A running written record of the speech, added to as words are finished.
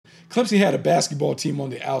Clemson had a basketball team on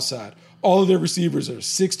the outside. All of their receivers are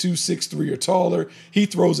 6'2", 6'3", or taller. He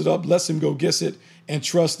throws it up, lets them go get it, and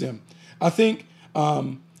trust them. I think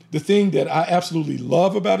the thing that I absolutely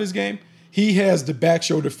love about his game, he has the back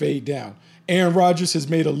shoulder fade down. Aaron Rodgers has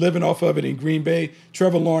made a living off of it in Green Bay.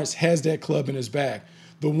 Trevor Lawrence has that club in his bag.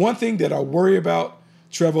 The one thing that I worry about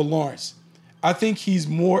Trevor Lawrence, I think he's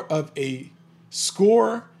more of a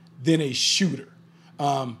scorer than a shooter.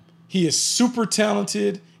 He is super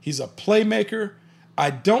talented. He's a playmaker. I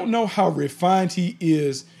don't know how refined he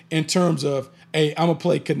is in terms of, hey, I'm going to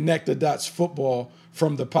play connect the dots football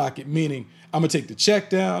from the pocket, meaning I'm going to take the check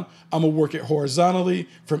down. I'm going to work it horizontally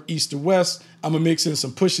from east to west. I'm going to mix in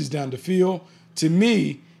some pushes down the field. To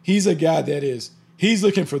me, he's a guy he's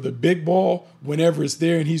looking for the big ball whenever it's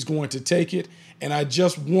there, and he's going to take it. And I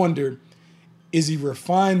just wonder, is he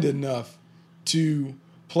refined enough to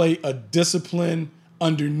play a disciplined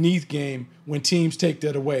underneath game when teams take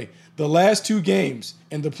that away? The last two games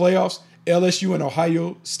in the playoffs, LSU and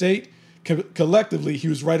Ohio State, collectively, he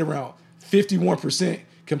was right around 51%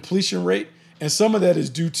 completion rate. And some of that is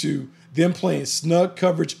due to them playing snug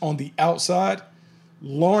coverage on the outside.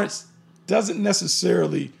 Lawrence doesn't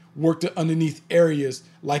necessarily work the underneath areas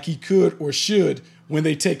like he could or should when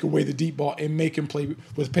they take away the deep ball and make him play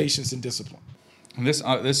with patience and discipline. And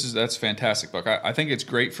that's fantastic, Buck. I think it's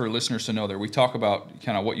great for listeners to know that we talk about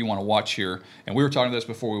kind of what you want to watch here, and we were talking about this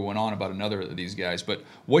before we went on about another of these guys. But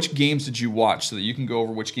which games did you watch, so that you can go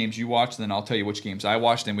over which games you watched, and then I'll tell you which games I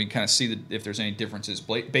watched, and we can kind of see if there's any differences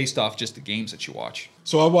based off just the games that you watch.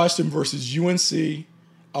 So I watched him versus UNC.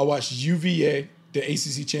 I watched UVA, the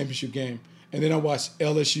ACC championship game, and then I watched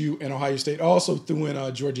LSU and Ohio State. I also threw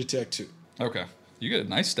in Georgia Tech too. Okay. You got a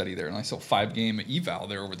nice study there, a nice little 5-game eval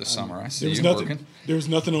there over the summer. I see you working. There was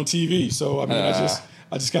nothing on TV, so I mean,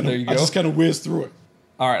 I just kind of whizzed through it.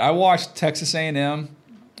 All right, I watched Texas A&M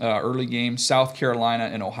early game, South Carolina,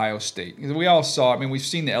 and Ohio State. We all saw. I mean, we've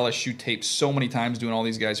seen the LSU tape so many times doing all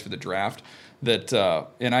these guys for the draft that,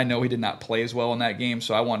 and I know he did not play as well in that game,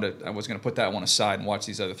 so I was going to put that one aside and watch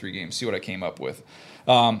these other 3 games, see what I came up with.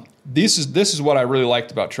 This is what I really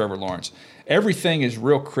liked about Trevor Lawrence. Everything is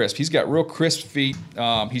real crisp. He's got real crisp feet.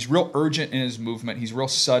 He's real urgent in his movement. He's real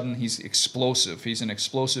sudden. He's explosive. He's an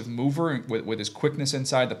explosive mover with his quickness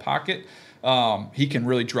inside the pocket. He can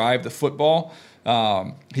really drive the football.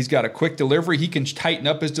 He's got a quick delivery. He can tighten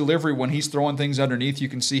up his delivery when he's throwing things underneath. You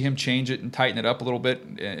can see him change it and tighten it up a little bit.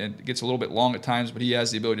 It gets a little bit long at times, but he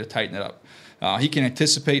has the ability to tighten it up. He can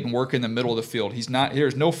anticipate and work in the middle of the field.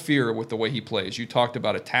 There's no fear with the way he plays. You talked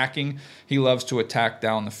about attacking. He loves to attack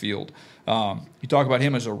down the field. You talk about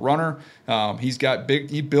him as a runner.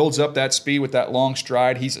 He builds up that speed with that long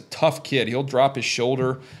stride. He's a tough kid. He'll drop his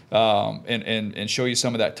shoulder and show you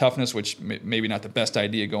some of that toughness, which maybe not the best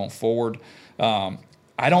idea going forward.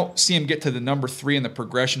 I don't see him get to the number 3 in the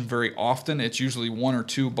progression very often. It's usually 1 or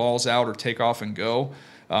 2 balls out or take off and go.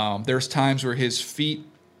 There's times where his feet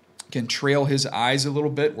can trail his eyes a little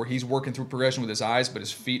bit, where he's working through progression with his eyes, but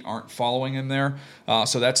his feet aren't following him there.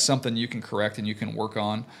 So that's something you can correct and you can work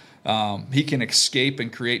on. He can escape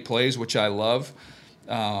and create plays, which I love.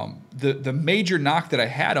 The major knock that I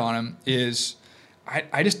had on him is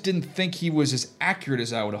I just didn't think he was as accurate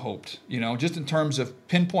as I would have hoped, just in terms of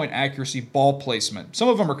pinpoint accuracy, ball placement. Some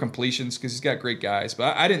of them are completions because he's got great guys,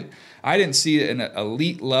 but I didn't see an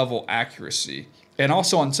elite level accuracy. And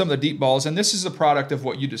also on some of the deep balls, and this is a product of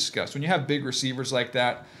what you discussed. When you have big receivers like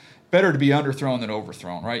that, better to be underthrown than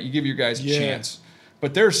overthrown, right? You give your guys a chance.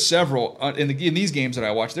 But there's several, in these games that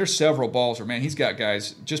I watch, there's several balls where, man, he's got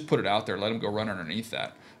guys, just put it out there, let him go run underneath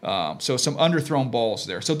that. So some underthrown balls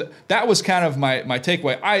there. So that was kind of my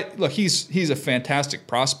takeaway. Look, he's a fantastic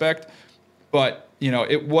prospect, but,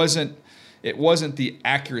 it wasn't the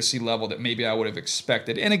accuracy level that maybe I would have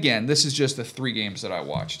expected. And again, this is just the 3 games that I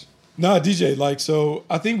watched. No, DJ, so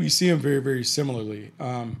I think we see him very, very similarly.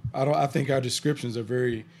 I think our descriptions are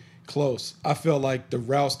very close. I felt like the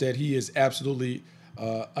routes that he is absolutely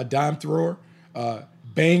a dime thrower,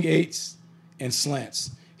 bang eights and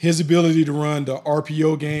slants. His ability to run the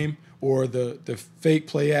RPO game or the fake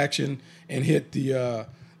play action and hit the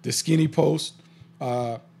skinny post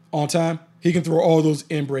on time, he can throw all those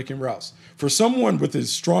in-breaking routes. For someone with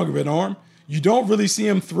as strong of an arm, you don't really see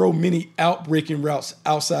him throw many out-breaking routes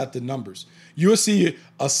outside the numbers. You'll see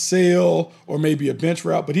a sail or maybe a bench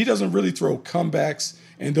route, but he doesn't really throw comebacks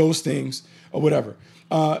and those things or whatever.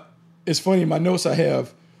 It's funny, in my notes I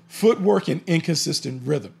have footwork and inconsistent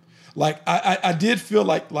rhythm. Like I did feel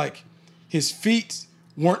like his feet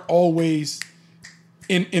weren't always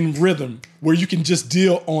in rhythm where you can just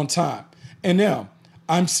deal on time. And now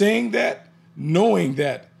I'm saying that knowing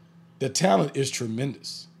that the talent is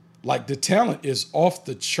tremendous. Like the talent is off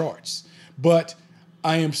the charts. But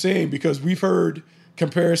I am saying, because we've heard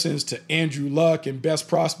comparisons to Andrew Luck and best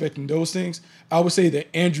prospect and those things, I would say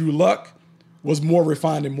that Andrew Luck was more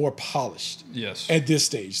refined and more polished. Yes. At this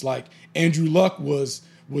stage. Like Andrew Luck was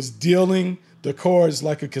dealing the cards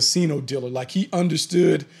like a casino dealer. Like he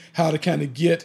understood how to kind of get